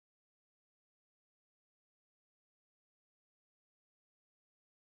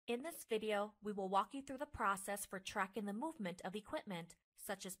In this video, we will walk you through the process for tracking the movement of equipment,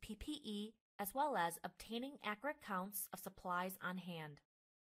 such as PPE, as well as obtaining accurate counts of supplies on hand.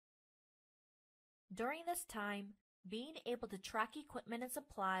 During this time, being able to track equipment and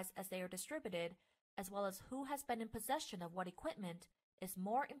supplies as they are distributed, as well as who has been in possession of what equipment, is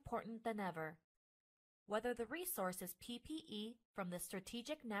more important than ever. Whether the resource is PPE from the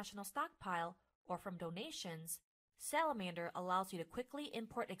Strategic National Stockpile or from donations, Salamander allows you to quickly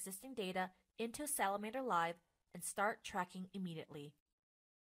import existing data into Salamander Live and start tracking immediately.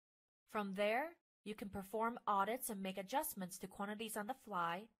 From there, you can perform audits and make adjustments to quantities on the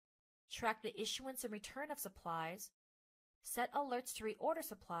fly, track the issuance and return of supplies, set alerts to reorder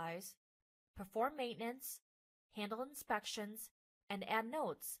supplies, perform maintenance, handle inspections, and add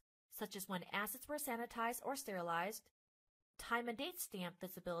notes, such as when assets were sanitized or sterilized, time and date stamp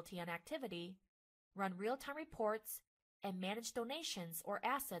visibility on activity, run real-time reports, and manage donations or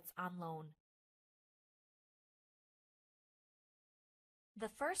assets on loan. The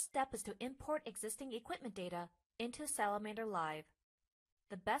first step is to import existing equipment data into Salamander Live.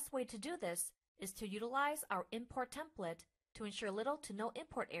 The best way to do this is to utilize our import template to ensure little to no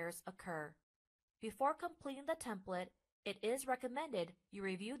import errors occur. Before completing the template, it is recommended you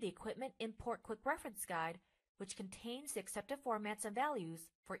review the Equipment Import Quick Reference Guide, which contains the accepted formats and values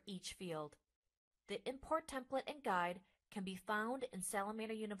for each field. The import template and guide can be found in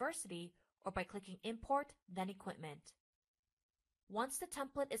Salamander University or by clicking Import, then Equipment. Once the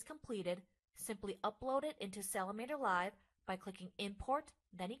template is completed, simply upload it into Salamander Live by clicking Import,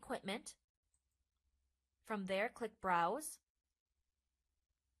 then Equipment. From there, click Browse,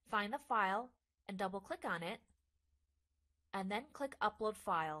 find the file, and double-click on it, and then click Upload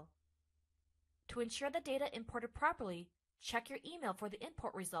File. To ensure the data imported properly, check your email for the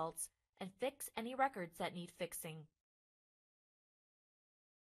import results and fix any records that need fixing.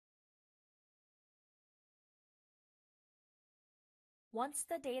 Once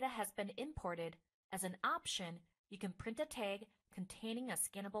the data has been imported, as an option, you can print a tag containing a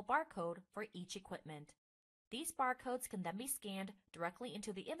scannable barcode for each equipment. These barcodes can then be scanned directly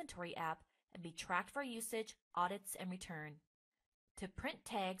into the inventory app and be tracked for usage, audits, and return. To print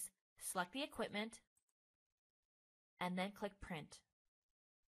tags, select the equipment and then click Print.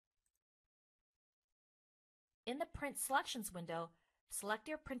 In the Print Selections window, select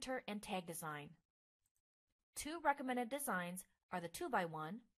your printer and tag design. Two recommended designs are the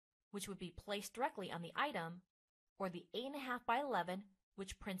 2x1, which would be placed directly on the item, or the 8.5x11,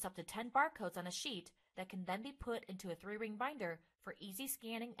 which prints up to 10 barcodes on a sheet that can then be put into a 3-ring binder for easy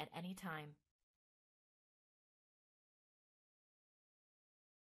scanning at any time.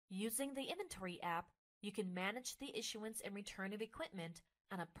 Using the Inventory app, you can manage the issuance and return of equipment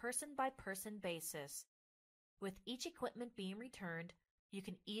on a person-by-person basis. With each equipment being returned, you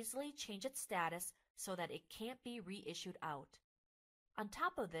can easily change its status so that it can't be reissued out. On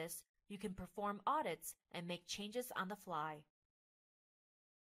top of this, you can perform audits and make changes on the fly.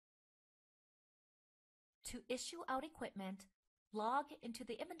 To issue out equipment, log into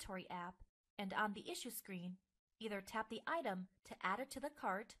the Inventory app and on the issue screen, either tap the item to add it to the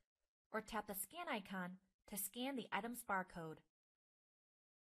cart or tap the scan icon to scan the item's barcode.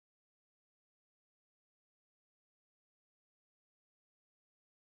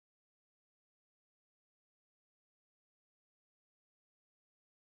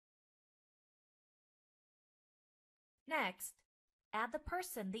 Next, add the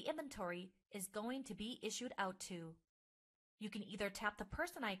person the inventory is going to be issued out to. You can either tap the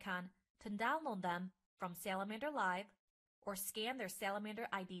person icon to download them from Salamander Live or scan their Salamander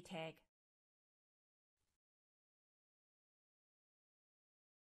ID tag.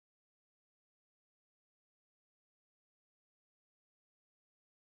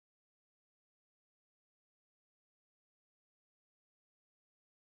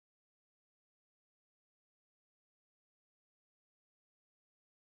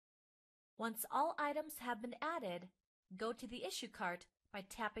 Once all items have been added, go to the issue cart by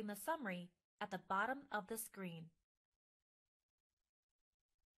tapping the summary at the bottom of the screen.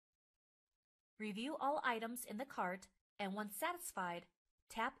 Review all items in the cart and once satisfied,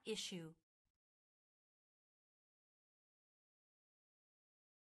 tap Issue.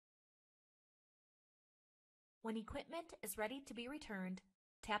 When equipment is ready to be returned,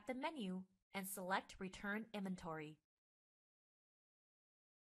 tap the menu and select Return Inventory.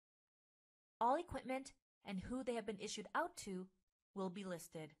 All equipment and who they have been issued out to will be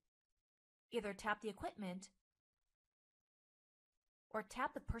listed. Either tap the equipment or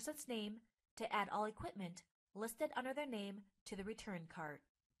tap the person's name to add all equipment listed under their name to the return cart.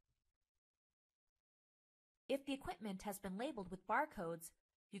 If the equipment has been labeled with barcodes,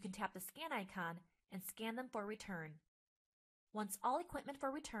 you can tap the scan icon and scan them for return. Once all equipment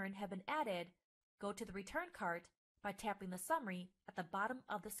for return have been added, go to the return cart by tapping the summary at the bottom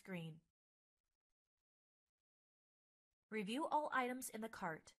of the screen. Review all items in the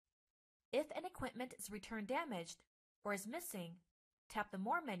cart. If an equipment is returned damaged or is missing, tap the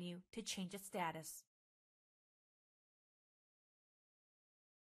More menu to change its status.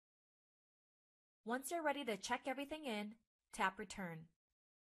 Once you're ready to check everything in, tap Return.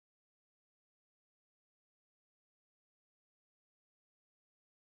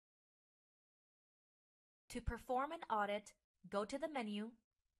 To perform an audit, go to the menu,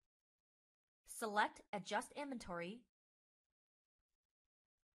 select Adjust Inventory,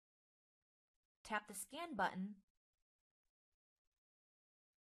 tap the Scan button,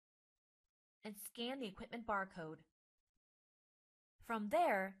 and scan the equipment barcode. From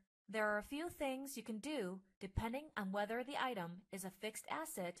there are a few things you can do depending on whether the item is a fixed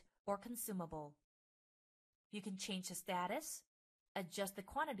asset or consumable. You can change the status, adjust the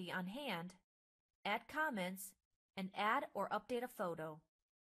quantity on hand, add comments, and add or update a photo.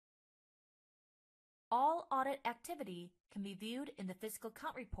 All audit activity can be viewed in the Physical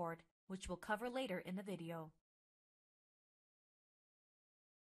Count Report, which we'll cover later in the video.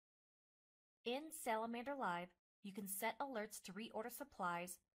 In Salamander Live, you can set alerts to reorder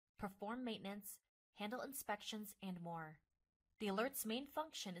supplies, perform maintenance, handle inspections, and more. The alert's main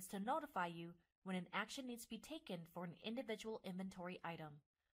function is to notify you when an action needs to be taken for an individual inventory item.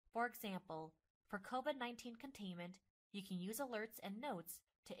 For example, for COVID-19 containment, you can use alerts and notes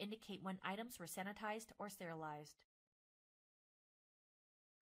to indicate when items were sanitized or sterilized.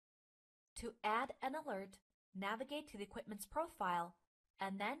 To add an alert, navigate to the equipment's profile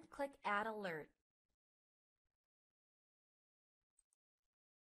and then click Add Alert.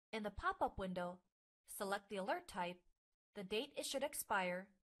 In the pop-up window, select the alert type, the date it should expire,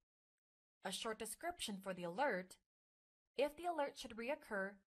 a short description for the alert. If the alert should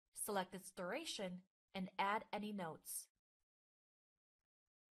reoccur, select its duration and add any notes.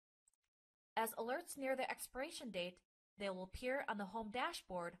 As alerts near their expiration date, they will appear on the home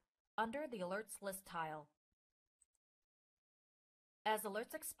dashboard under the Alerts List tile. As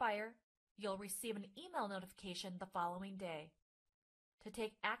alerts expire, you'll receive an email notification the following day. To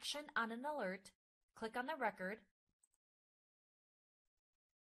take action on an alert, click on the record,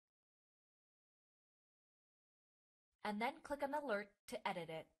 and then click on the alert to edit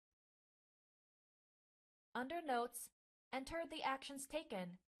it. Under Notes, enter the actions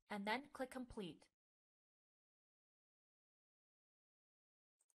taken, and then click Complete.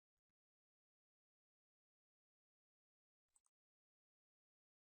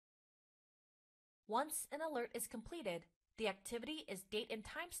 Once an alert is completed, the activity is date and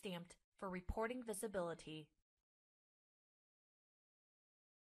time stamped for reporting visibility.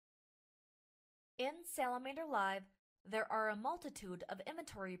 In Salamander Live, there are a multitude of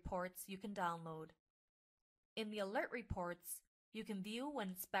inventory reports you can download. In the alert reports, you can view when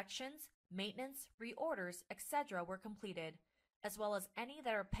inspections, maintenance, reorders, etc. were completed, as well as any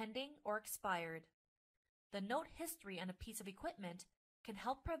that are pending or expired. The note history on a piece of equipment can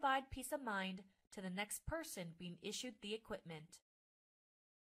help provide peace of mind to the next person being issued the equipment.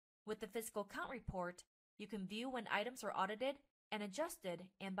 With the Physical Count Report, you can view when items were audited and adjusted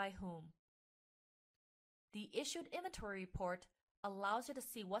and by whom. The Issued Inventory Report allows you to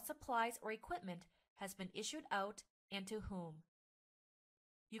see what supplies or equipment has been issued out and to whom.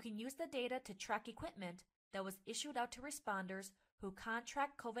 You can use the data to track equipment that was issued out to responders who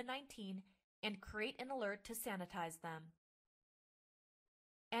contract COVID-19 and create an alert to sanitize them.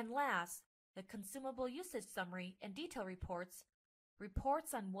 And last, the Consumable Usage Summary and Detail Reports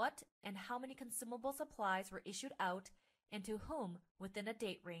reports on what and how many consumable supplies were issued out and to whom within a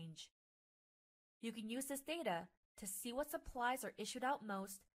date range. You can use this data to see what supplies are issued out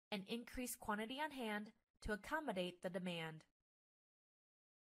most and increase quantity on hand to accommodate the demand.